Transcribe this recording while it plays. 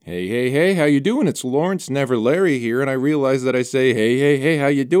Hey, hey, hey, how you doing? It's Lawrence, never Larry here, and I realize that I say, hey, hey, hey, how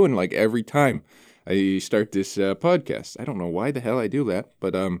you doing, like every time I start this podcast. I don't know why the hell I do that,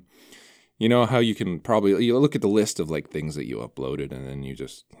 but you know how you can probably you look at the list of like things that you uploaded, and then you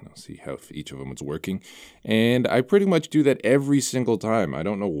just see how each of them is working, and I pretty much do that every single time. I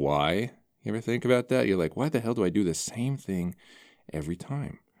don't know why. You ever think about that? You're like, why the hell do I do the same thing every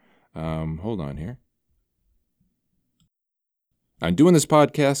time? Hold on here. I'm doing this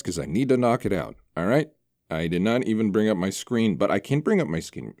podcast because I need to knock it out. All right? I did not even bring up my screen, but I can bring up my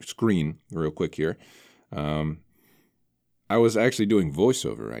screen real quick here. I was actually doing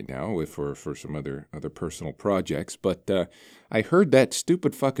voiceover right now for some other personal projects, but I heard that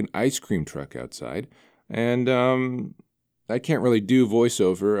stupid fucking ice cream truck outside, and I can't really do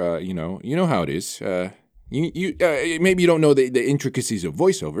voiceover. You know how it is. You maybe you don't know the intricacies of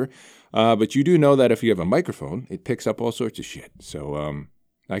voiceover, but you do know that if you have a microphone, it picks up all sorts of shit. So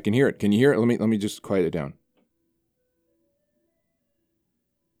I can hear it. Can you hear it? Let me just quiet it down.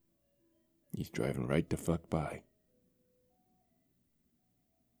 He's driving right the fuck by.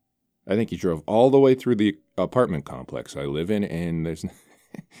 I think he drove all the way through the apartment complex I live in, and I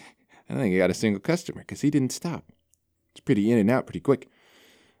don't think he got a single customer because he didn't stop. It's pretty in and out, pretty quick.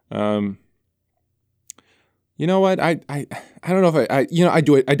 You know what? I don't know if I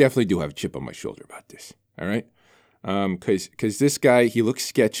definitely do have a chip on my shoulder about this. All right. Cause this guy, he looks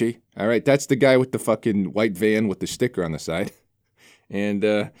sketchy. All right. That's the guy with the fucking white van with the sticker on the side. And,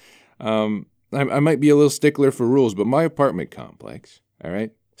 I might be a little stickler for rules, but my apartment complex, all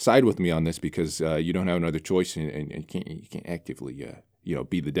right, side with me on this because, you don't have another choice and you can't actively,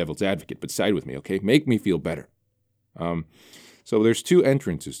 be the devil's advocate, but side with me. Okay. Make me feel better. So there's two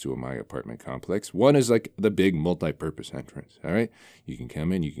entrances to my apartment complex. One is like the big multi-purpose entrance, all right? You can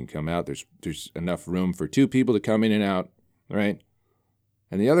come in, you can come out. There's enough room for two people to come in and out, all right?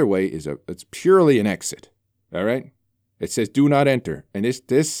 And the other way is it's purely an exit, all right? It says do not enter. And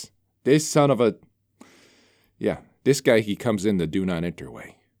this son of a this guy, he comes in the do not enter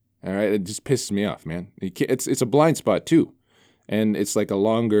way. All right? It just pisses me off, man. It's a blind spot too. And it's like a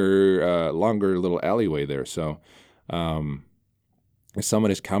longer little alleyway there. So if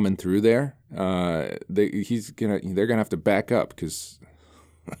someone is coming through there, they're gonna have to back up because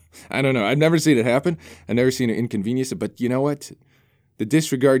I don't know. I've never seen it happen. I've never seen it inconvenience. But you know what? The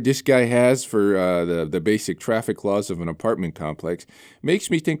disregard this guy has for the basic traffic laws of an apartment complex makes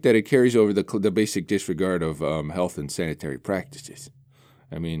me think that it carries over the basic disregard of health and sanitary practices.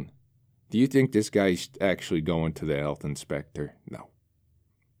 I mean, do you think this guy's actually going to the health inspector? No.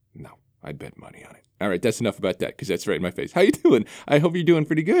 I'd bet money on it. All right, that's enough about that because that's right in my face. How you doing? I hope you're doing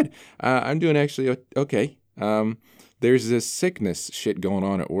pretty good. I'm doing actually okay. There's this sickness shit going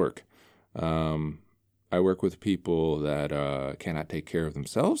on at work. I work with people that cannot take care of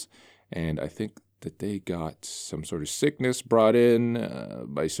themselves, and I think that they got some sort of sickness brought in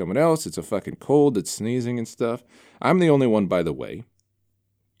by someone else. It's a fucking cold. It's sneezing and stuff. I'm the only one, by the way.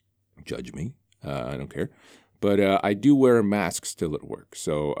 Judge me. I don't care. But I do wear a mask still at work,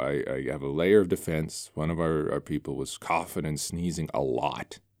 so I have a layer of defense. One of our people was coughing and sneezing a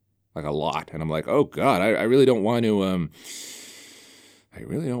lot, and I'm like, oh God, I really don't want to. I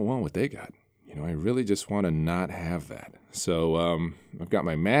really don't want what they got. I really just want to not have that. So I've got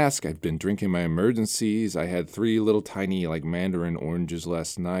my mask. I've been drinking my emergencies. I had 3 little tiny like mandarin oranges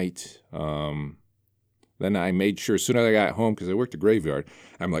last night. Then I made sure as soon as I got home, because I worked a graveyard,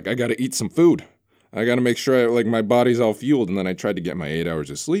 I'm like, I got to eat some food. I got to make sure my body's all fueled, and then I tried to get my 8 hours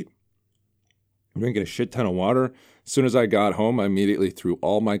of sleep. I'm drinking a shit ton of water. As soon as I got home, I immediately threw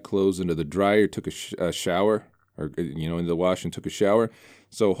all my clothes into the dryer, took a shower, or into the wash and took a shower.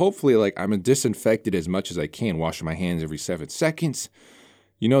 So hopefully, I'm disinfected as much as I can, washing my hands every 7 seconds.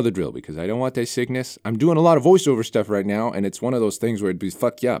 You know the drill, because I don't want that sickness. I'm doing a lot of voiceover stuff right now, and it's one of those things where it'd be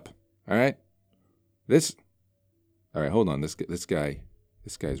fuck you up. All right? All right, hold on. This guy's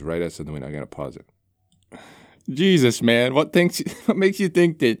right outside the window. I got to pause it. Jesus, man, what makes you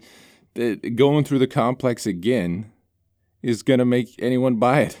think that going through the complex again is gonna make anyone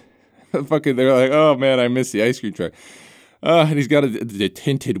buy it? Fucking, they're like, oh man, I miss the ice cream truck. And he's got the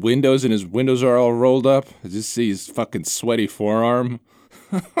tinted windows, and his windows are all rolled up. I just see his fucking sweaty forearm.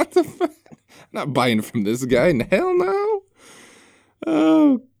 What the fuck? I'm not buying from this guy. Hell no.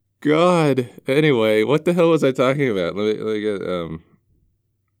 Oh God. Anyway, what the hell was I talking about? Let me get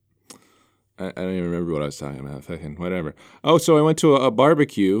I don't even remember what I was talking about. Fucking whatever. Oh, so I went to a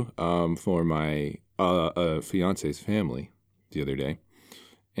barbecue for my fiance's family the other day,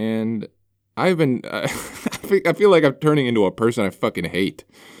 and I've been I feel like I'm turning into a person I fucking hate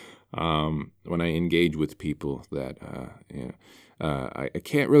when I engage with people that I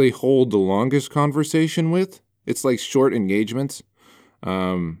can't really hold the longest conversation with. It's like short engagements.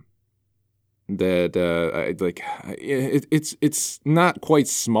 It's not quite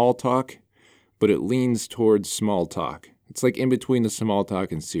small talk, but it leans towards small talk. It's like in between the small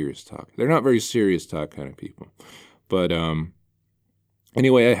talk and serious talk. They're not very serious talk kind of people. But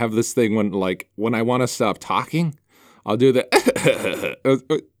anyway, I have this thing when I want to stop talking, I'll do the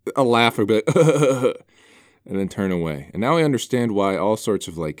I'll laugh a bit and then turn away. And now I understand why all sorts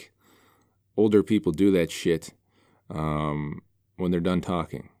of like older people do that shit when they're done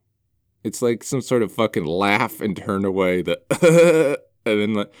talking. It's like some sort of fucking laugh and turn away. And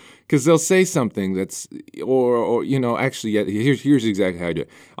then, like, because they'll say something that's, or actually, yeah, here's exactly how I do it.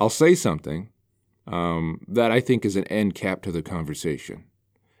 I'll say something that I think is an end cap to the conversation.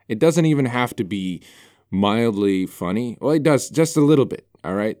 It doesn't even have to be mildly funny. Well, it does just a little bit,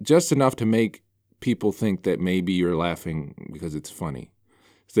 all right? Just enough to make people think that maybe you're laughing because it's funny.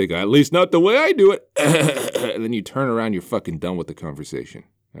 So they go, at least not the way I do it. And then you turn around, you're fucking done with the conversation,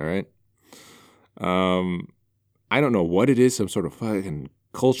 all right? I don't know what it is, some sort of fucking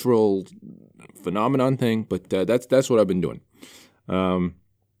cultural phenomenon thing, but that's what I've been doing. I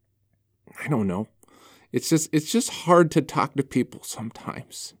don't know. It's just hard to talk to people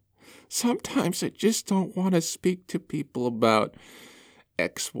sometimes. Sometimes I just don't want to speak to people about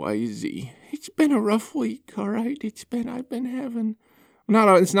XYZ. It's been a rough week, all right? It's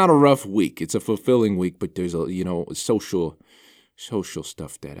not a rough week. It's a fulfilling week, but there's social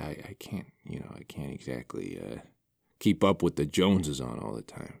stuff that I can't exactly keep up with the Joneses on all the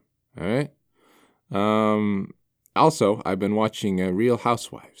time. All right. Also, I've been watching Real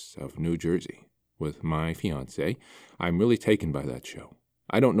Housewives of New Jersey with my fiance. I'm really taken by that show.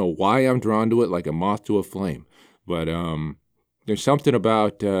 I don't know why I'm drawn to it like a moth to a flame, but there's something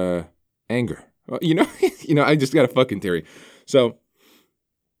about anger. I just got a fucking theory. So,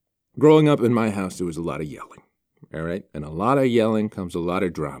 growing up in my house, there was a lot of yelling. All right? And a lot of yelling comes a lot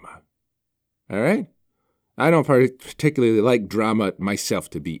of drama. All right? I don't particularly like drama myself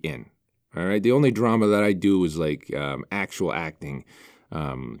to be in. All right? The only drama that I do is like actual acting,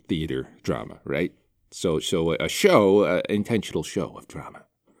 theater drama, right? So a show, intentional show of drama.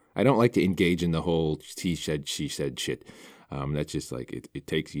 I don't like to engage in the whole he said, she said shit. That's just like, it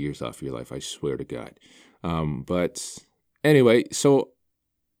takes years off your life, I swear to God. But anyway, so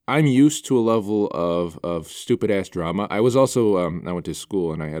I'm used to a level of stupid-ass drama. I was also, I went to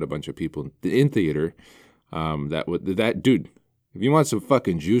school and I had a bunch of people in theater dude, if you want some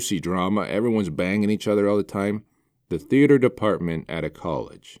fucking juicy drama, everyone's banging each other all the time, the theater department at a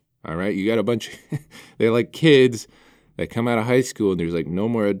college, all right? You got a bunch, they're like kids that come out of high school and there's like no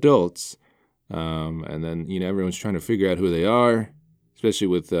more adults, and then, everyone's trying to figure out who they are. Especially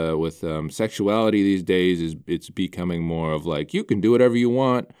with sexuality these days, it's becoming more of like you can do whatever you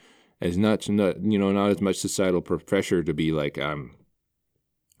want, not as much societal pressure to be like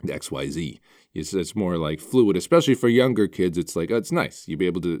XYZ. It's more like fluid, especially for younger kids. It's like, oh, it's nice. You'll be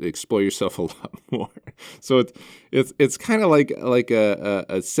able to explore yourself a lot more. So it's kind of like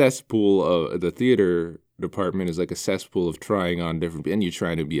a cesspool of the theater department is like a cesspool of trying on different. And you're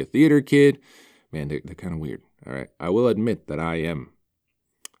trying to be a theater kid, man. They're kind of weird. All right, I will admit that I am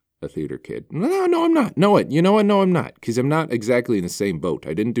a theater kid. No, I'm not. You know what? No, I'm not. Because I'm not exactly in the same boat.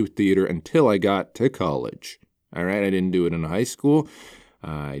 I didn't do theater until I got to college. All right? I didn't do it in high school.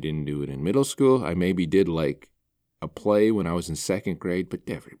 I didn't do it in middle school. I maybe did like a play when I was in second grade, but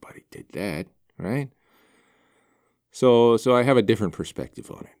everybody did that, right? So I have a different perspective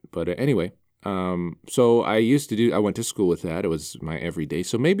on it. But anyway, so I went to school with that. It was my everyday.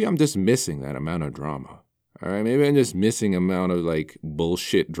 So maybe I'm just missing that amount of drama. All right, maybe I'm just missing amount of like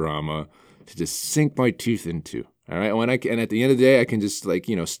bullshit drama to just sink my teeth into. All right, and at the end of the day, I can just like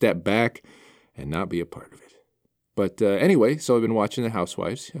step back and not be a part of it. But anyway, so I've been watching The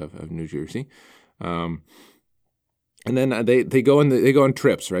Housewives of New Jersey, and then they go on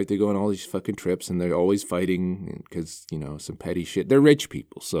trips, right? They go on all these fucking trips, and they're always fighting because some petty shit. They're rich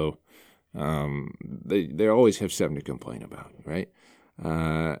people, so they always have something to complain about, right?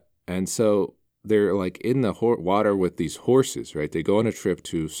 And so they're like in the water with these horses, right? They go on a trip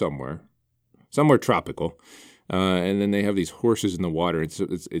to somewhere tropical, and then they have these horses in the water.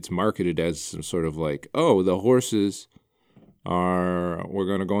 It's marketed as some sort of like, oh, the horses we're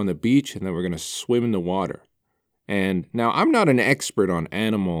going to go on the beach and then we're going to swim in the water. And now I'm not an expert on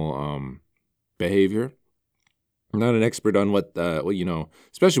animal behavior. I'm not an expert on what,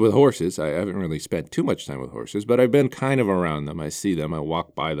 especially with horses. I haven't really spent too much time with horses, but I've been kind of around them. I see them. I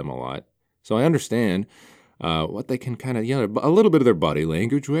walk by them a lot. So I understand what they can kind of, a little bit of their body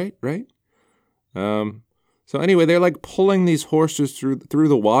language, right? So anyway, they're like pulling these horses through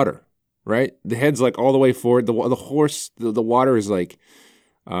the water, right? The head's like all the way forward. The horse, the water is like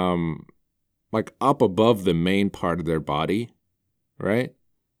up above the main part of their body, right?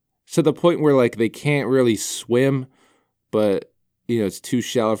 To the point where like they can't really swim, but it's too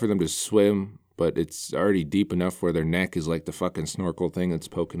shallow for them to swim, but it's already deep enough where their neck is like the fucking snorkel thing that's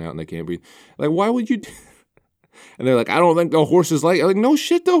poking out and they can't breathe. Like, why would you do? And they're like, I don't think the horses like it. Like, no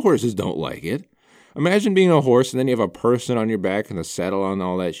shit, the horses don't like it. Imagine being a horse and then you have a person on your back and a saddle on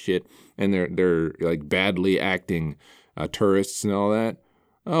all that shit, and they're like badly acting tourists and all that.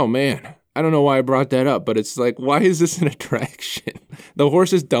 Oh man, I don't know why I brought that up, but it's like, why is this an attraction? The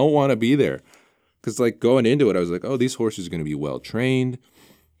horses don't want to be there. Because like going into it, I was like, oh, these horses are going to be well trained.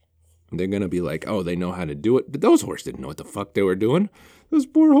 They're going to be like, oh, they know how to do it. But those horses didn't know what the fuck they were doing. Those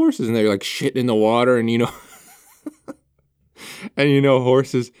poor horses. And they're like shitting in the water and and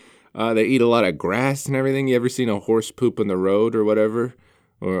horses, they eat a lot of grass and everything. You ever seen a horse poop on the road or whatever?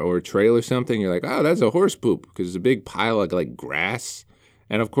 Or a trail or something? You're like, oh, that's a horse poop. Because it's a big pile of like grass.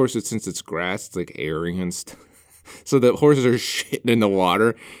 And of course, since it's grass, it's like airing and stuff. So the horses are shitting in the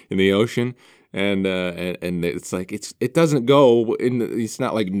water in the ocean. And it's like it doesn't go in. It's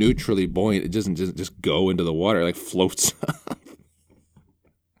not like neutrally buoyant. It doesn't just go into the water. It like floats up.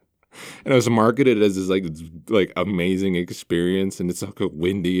 And it was marketed as this like amazing experience, and it's like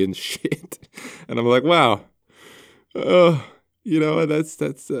windy and shit. And I'm like, wow, that's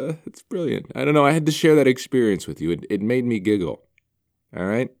brilliant. I don't know. I had to share that experience with you. It made me giggle. All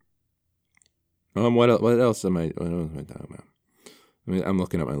right. What else am I talking about? I mean, I'm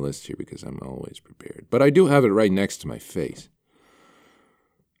looking at my list here because I'm always prepared. But I do have it right next to my face.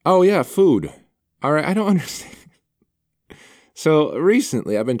 Oh, yeah, food. All right, I don't understand. So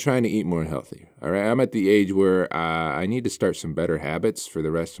recently, I've been trying to eat more healthy. All right, I'm at the age where I need to start some better habits for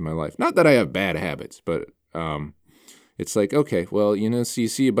the rest of my life. Not that I have bad habits, but it's like, okay, well, so you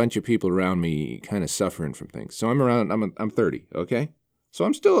see a bunch of people around me kind of suffering from things. So I'm 30, okay? So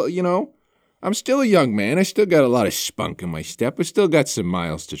I'm still, I'm still a young man. I still got a lot of spunk in my step. I still got some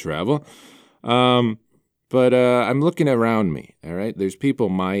miles to travel. But I'm looking around me, all right? There's people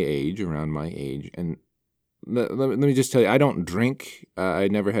around my age, and let me just tell you, I don't drink. I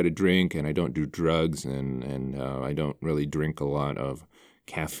never had a drink, and I don't do drugs, and I don't really drink a lot of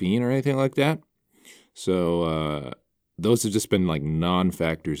caffeine or anything like that. So those have just been like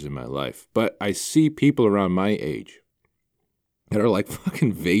non-factors in my life. But I see people around my age that are like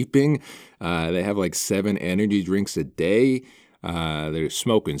fucking vaping. They have like 7 energy drinks a day. They're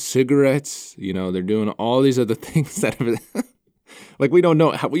smoking cigarettes. They're doing all these other things that have, like, you don't know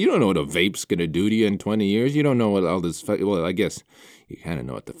what a vape's gonna do to you in 20 years. You don't know what all this. Well, I guess you kind of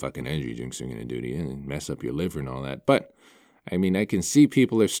know what the fucking energy drinks are gonna do to you and mess up your liver and all that. But I mean, I can see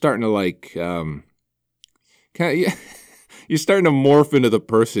people are starting to like, you're starting to morph into the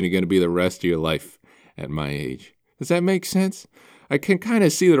person you're gonna be the rest of your life at my age. Does that make sense? I can kind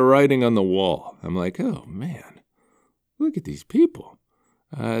of see the writing on the wall. I'm like, oh man, look at these people.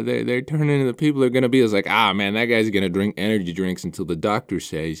 They're turning into the people they're going to be. It's like, man, that guy's going to drink energy drinks until the doctor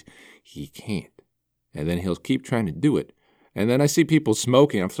says he can't. And then he'll keep trying to do it. And then I see people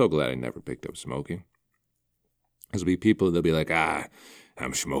smoking. I'm so glad I never picked up smoking. There'll be people, they'll be like,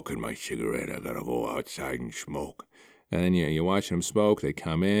 I'm smoking my cigarette. I got to go outside and smoke. And then you're watching them smoke. They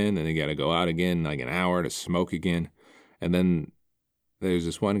come in, and they got to go out again like an hour to smoke again. And then there's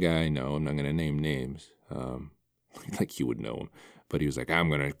this one guy I know. I'm not going to name names. Like you would know him. But he was like, I'm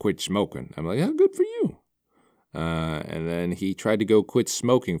going to quit smoking. I'm like, oh, good for you. And then he tried to go quit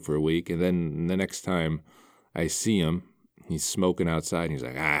smoking for a week. And then the next time I see him, he's smoking outside. And he's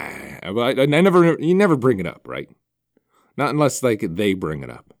like, you never bring it up, right? Not unless like they bring it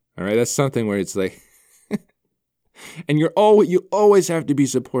up. All right. That's something where it's like, and you always have to be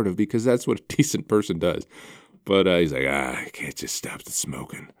supportive because that's what a decent person does. But he's like, I can't just stop the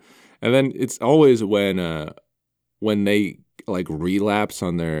smoking. And then it's always when they like relapse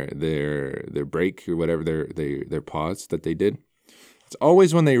on their break or whatever their pause that they did. It's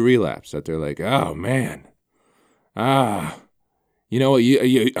always when they relapse that they're like, oh man,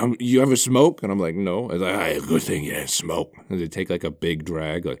 you ever smoke? And I'm like, no. It's like, good thing you didn't smoke. And they take like a big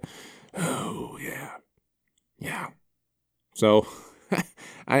drag, like, oh yeah. So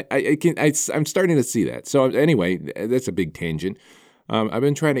I'm starting to see that. So anyway, that's a big tangent. I've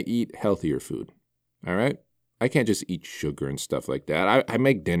been trying to eat healthier food. All right. I can't just eat sugar and stuff like that. I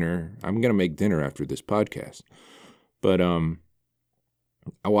make dinner. I'm gonna make dinner after this podcast. But I'm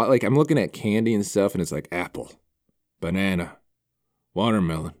looking at candy and stuff, and it's like apple, banana,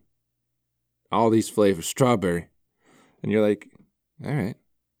 watermelon, all these flavors, strawberry, and you're like, all right.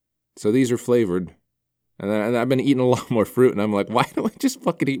 So these are flavored. And I've been eating a lot more fruit, and I'm like, why don't I just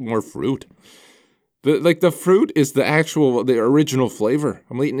fucking eat more fruit? The fruit is the original flavor.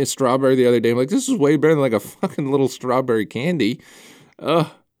 I'm eating a strawberry the other day. I'm like, this is way better than like a fucking little strawberry candy. It's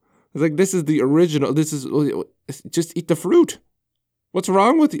like, this is the original. Just eat the fruit. What's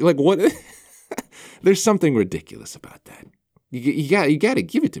wrong with you? Like, what? There's something ridiculous about that. You got to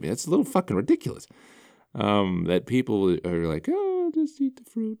give it to me. That's a little fucking ridiculous. That people are like, oh, just eat the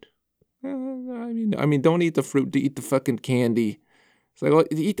fruit. I mean, don't eat the fruit. Eat the fucking candy. It's like, well,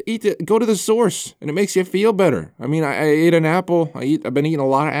 go to the source, and it makes you feel better. I mean, I ate an apple. I've been eating a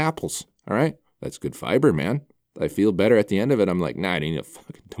lot of apples. All right, that's good fiber, man. I feel better at the end of it. I'm like, nah, I need to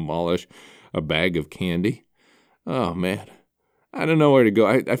fucking demolish a bag of candy. Oh man, I don't know where to go.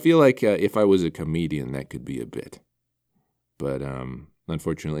 I feel like if I was a comedian, that could be a bit, but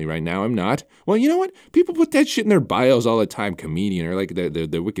unfortunately, right now I'm not. Well, you know what? People put that shit in their bios all the time. Comedian, or like the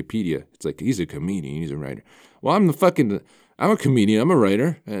Wikipedia. It's like, he's a comedian. He's a writer. Well, I'm a comedian. I'm a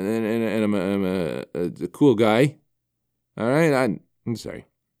writer, and I'm a cool guy. All right, I'm sorry.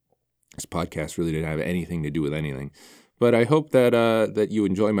 This podcast really didn't have anything to do with anything, but I hope that you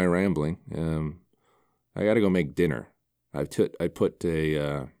enjoy my rambling. I got to go make dinner. I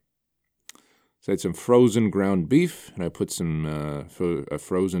had some frozen ground beef, and I put some a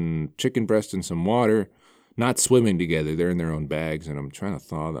frozen chicken breast in some water, not swimming together. They're in their own bags, and I'm trying to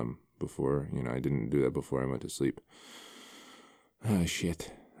thaw them before. I didn't do that before I went to sleep. Oh,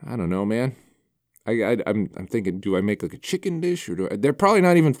 shit. I don't know, man. I'm thinking, do I make like a chicken dish, or they're probably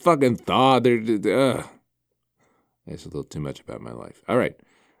not even fucking thawed. That's a little too much about my life. All right.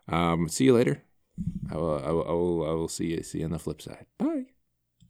 See you later. I will see you on the flip side. Bye.